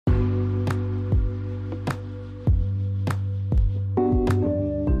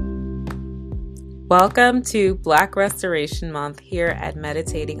Welcome to Black Restoration Month here at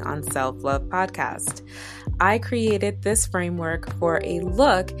Meditating on Self-Love podcast. I created this framework for a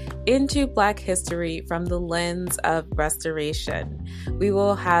look into Black history from the lens of restoration. We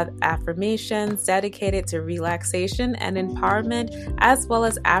will have affirmations dedicated to relaxation and empowerment, as well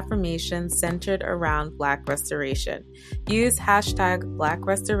as affirmations centered around Black restoration. Use hashtag Black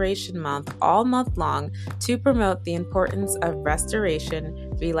Restoration Month all month long to promote the importance of restoration,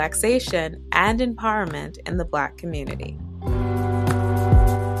 relaxation, and empowerment in the Black community.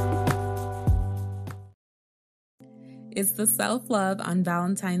 It's the Self-Love on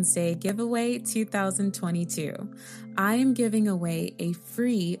Valentine's Day giveaway 2022. I am giving away a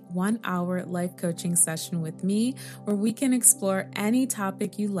free 1-hour life coaching session with me where we can explore any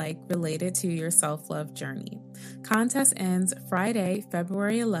topic you like related to your self-love journey. Contest ends Friday,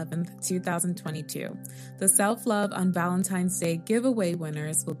 February 11th, 2022. The Self-Love on Valentine's Day giveaway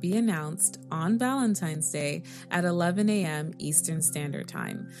winners will be announced on Valentine's Day at 11 a.m. Eastern Standard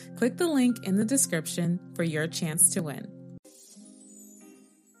Time. Click the link in the description for your chance to win.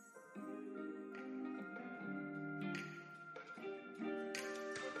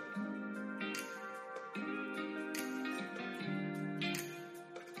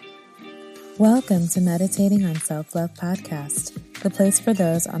 Welcome to Meditating on Self-Love podcast, the place for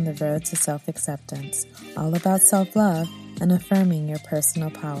those on the road to self-acceptance, all about self-love and affirming your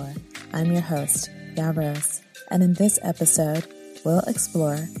personal power. I'm your host, Ya Rose, and in this episode, we'll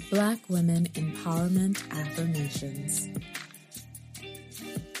explore Black women empowerment affirmations.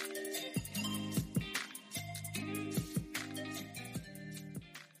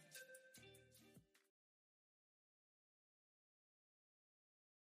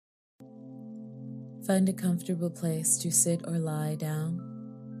 Find a comfortable place to sit or lie down.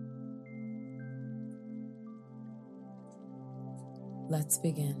 Let's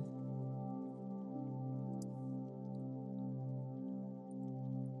begin.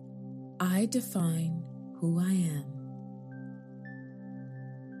 I define who I am.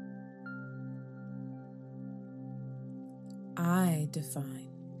 I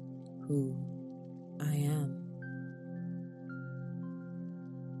define who I am.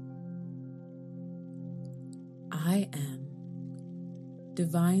 I am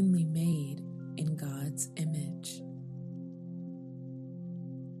divinely made in God's image.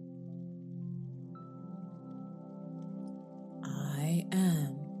 I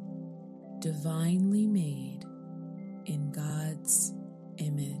am divinely made in God's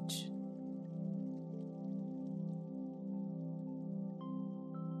image.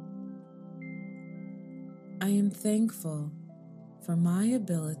 I am thankful for my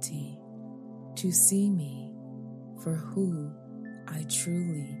ability to see me for who I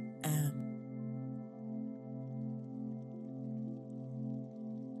truly am.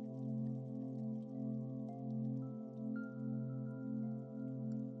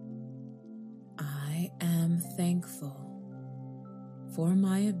 I am thankful for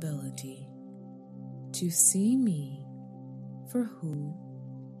my ability to see me for who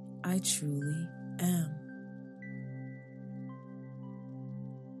I truly am.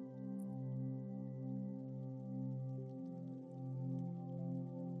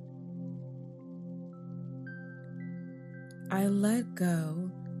 I let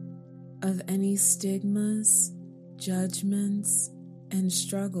go of any stigmas, judgments, and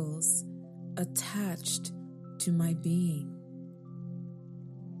struggles attached to my being.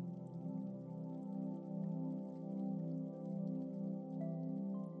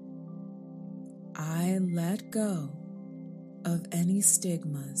 I let go of any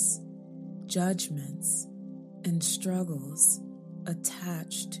stigmas, judgments, and struggles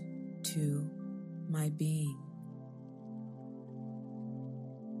attached to my being.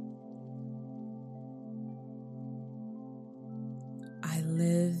 I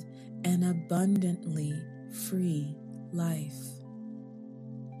live an abundantly free life.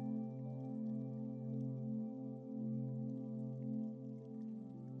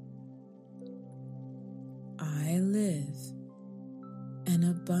 I live an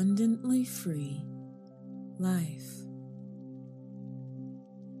abundantly free life.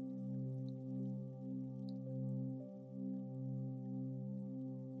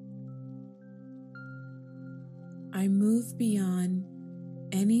 I move beyond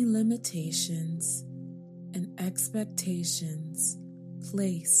any limitations and expectations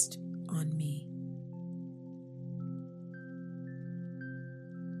placed on me.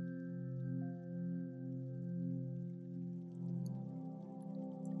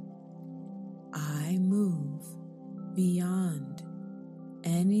 I move beyond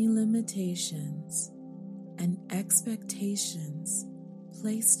any limitations and expectations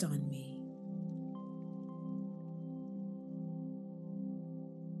placed on me.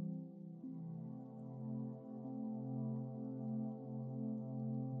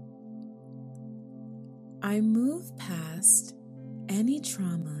 I move past any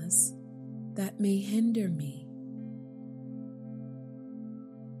traumas that may hinder me.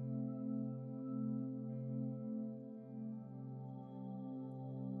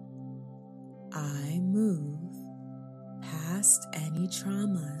 I move past any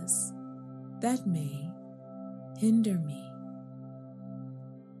traumas that may hinder me.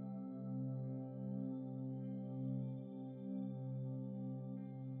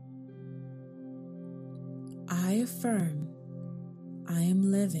 I affirm I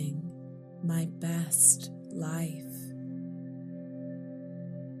am living my best life.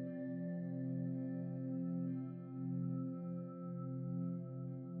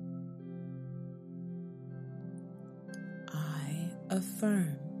 I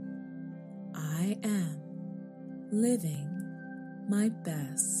affirm I am living my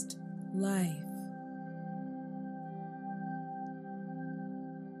best life.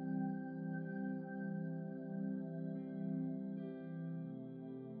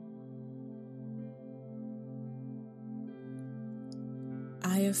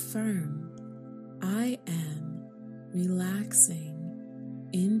 I affirm I am relaxing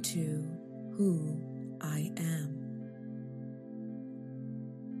into who I am.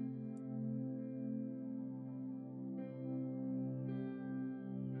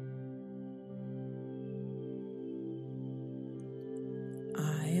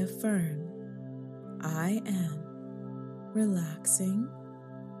 I affirm I am relaxing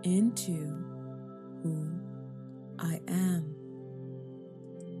into who I am.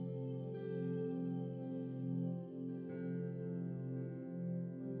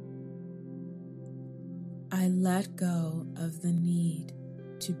 I let go of the need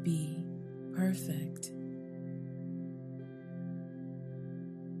to be perfect.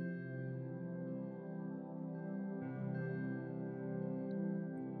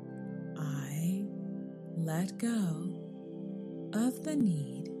 I let go of the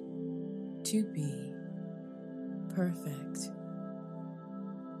need to be perfect.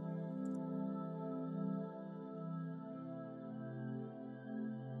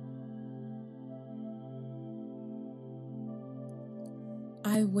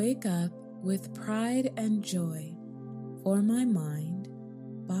 I wake up with pride and joy for my mind,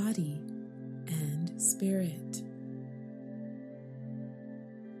 body, and spirit.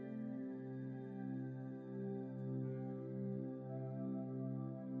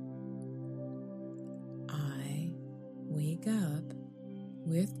 I wake up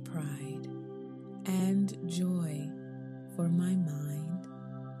with pride and joy for my mind,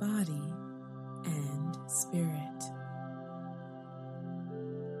 body, and spirit.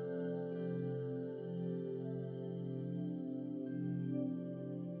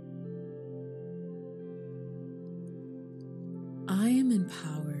 I am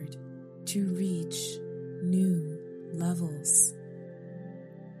empowered to reach new levels.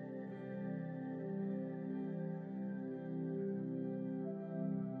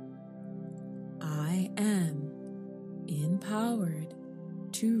 I am empowered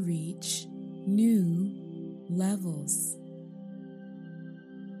to reach new levels.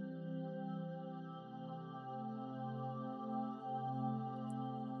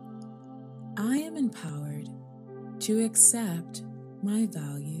 I am empowered to accept my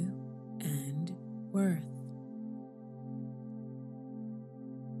value and worth.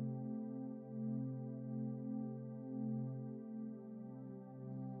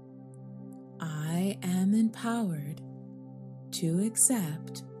 I am empowered to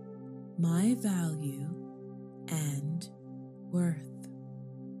accept my value and worth.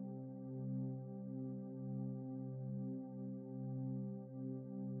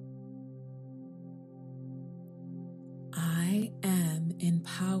 I am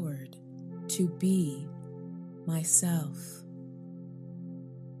empowered to be myself.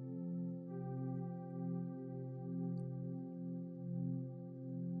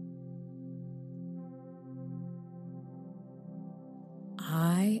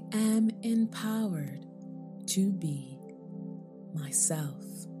 I am empowered to be myself.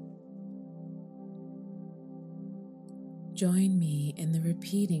 Join me in the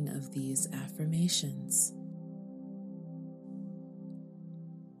repeating of these affirmations.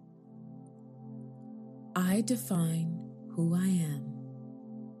 I define who I am.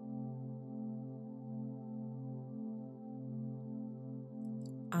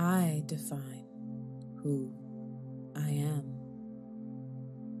 I define who I am.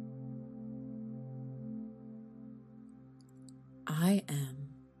 I am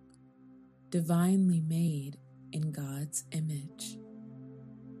divinely made in God's image.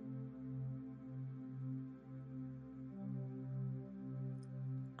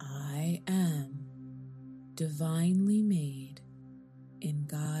 I am divinely made in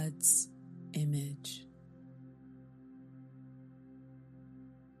God's image.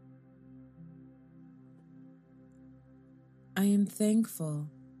 I am thankful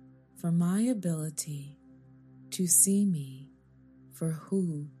for my ability to see me for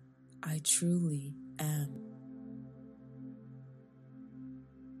who I truly am.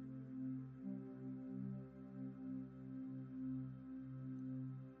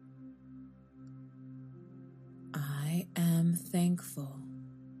 I am thankful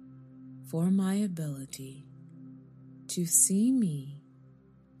for my ability to see me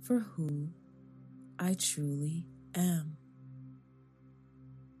for who I truly am.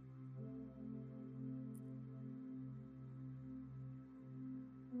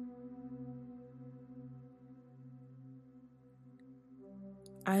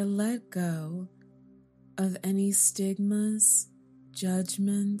 I let go of any stigmas,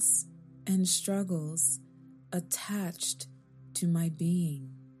 judgments, and struggles attached to my being.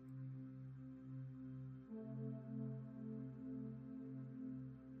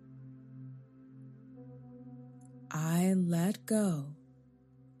 I let go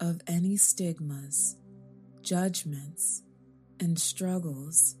of any stigmas, judgments, and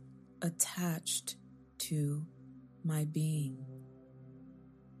struggles attached to my being.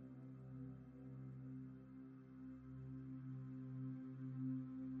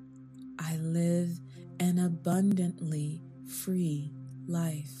 I live an abundantly free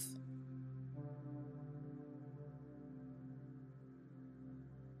life.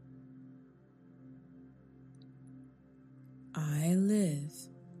 I live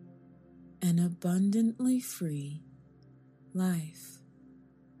an abundantly free life.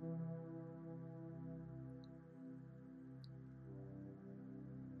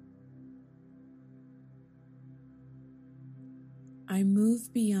 I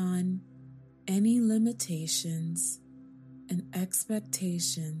move beyond any limitations and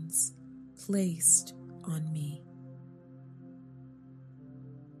expectations placed on me.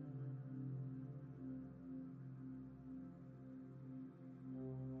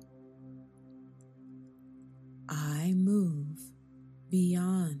 I move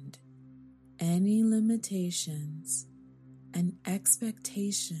beyond any limitations and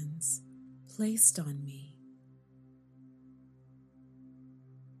expectations placed on me.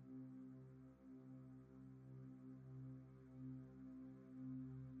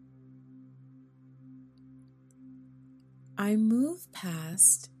 I move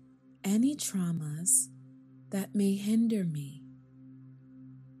past any traumas that may hinder me.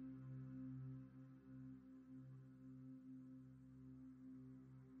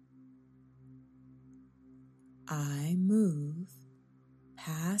 I move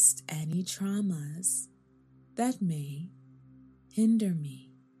past any traumas that may hinder me.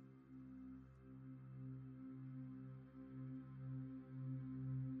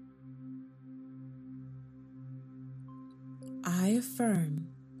 I affirm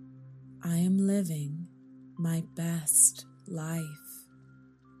I am living my best life.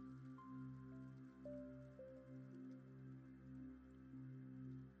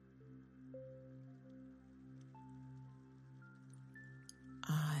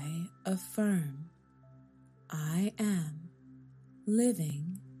 I affirm I am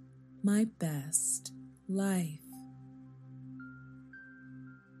living my best life.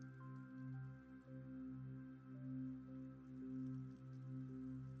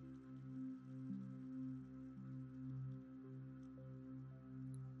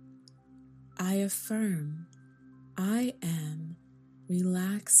 I affirm I am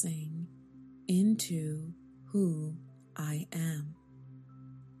relaxing into who I am.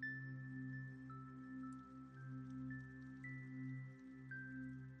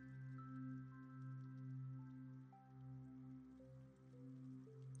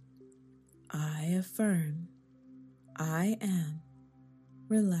 I affirm I am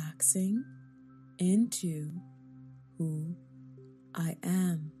relaxing into who I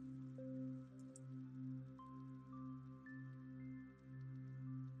am.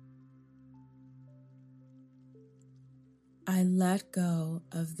 I let go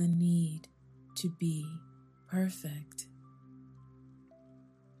of the need to be perfect.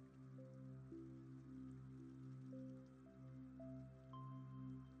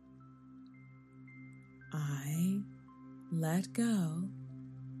 I let go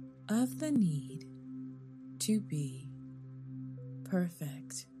of the need to be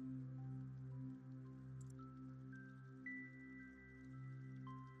perfect.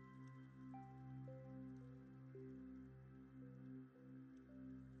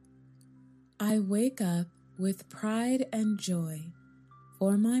 I wake up with pride and joy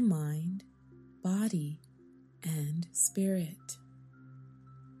for my mind, body, and spirit.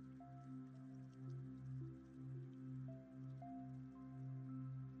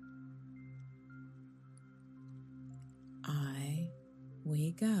 I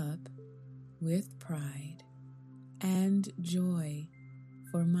wake up with pride and joy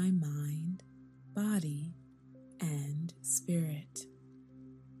for my mind, body, and spirit.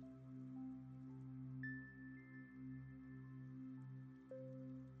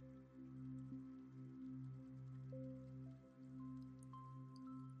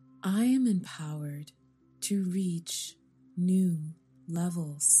 I am empowered to reach new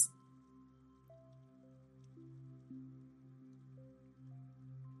levels.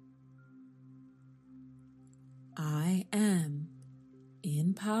 I am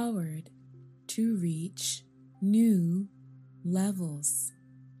empowered to reach new levels.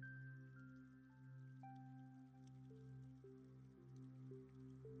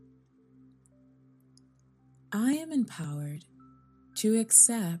 I am empowered to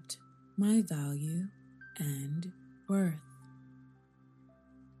accept my value and worth.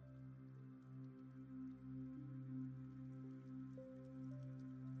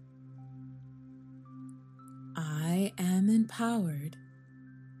 I am empowered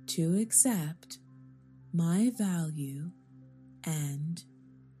to accept my value and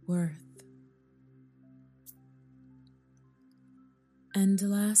worth. And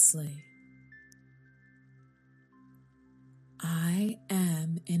lastly, I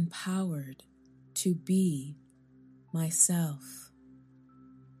am empowered to be myself.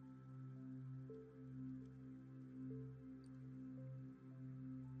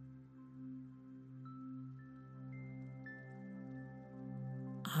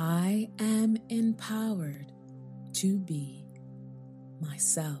 I am empowered to be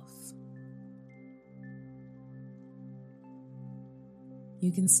myself.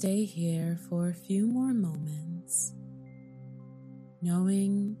 You can stay here for a few more moments,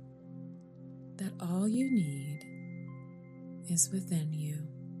 knowing that all you need is within you.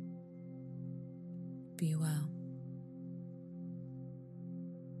 Be well.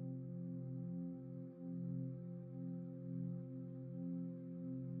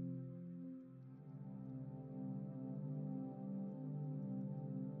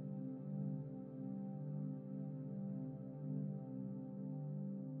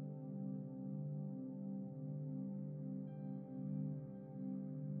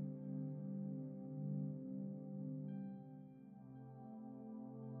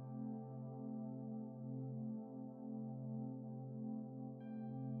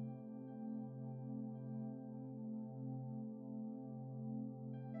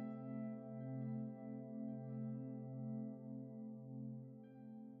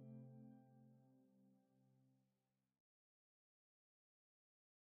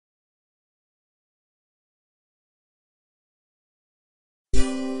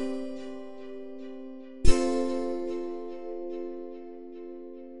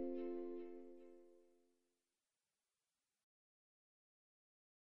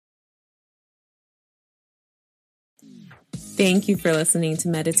 Thank you for listening to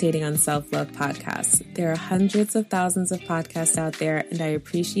Meditating on Self-Love podcast. There are hundreds of thousands of podcasts out there, and I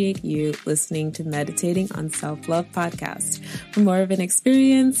appreciate you listening to Meditating on Self-Love podcast. For more of an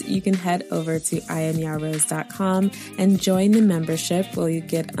experience, you can head over to IamYaRose.com and join the membership where you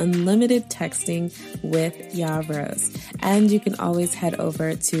get unlimited texting with Ya Rose. And you can always head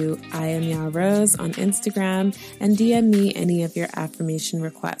over to IamYaRose on Instagram and DM me any of your affirmation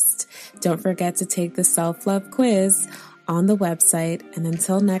requests. Don't forget to take the self-love quiz on the website. And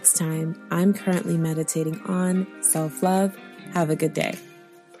until next time, I'm currently meditating on self-love. Have a good day.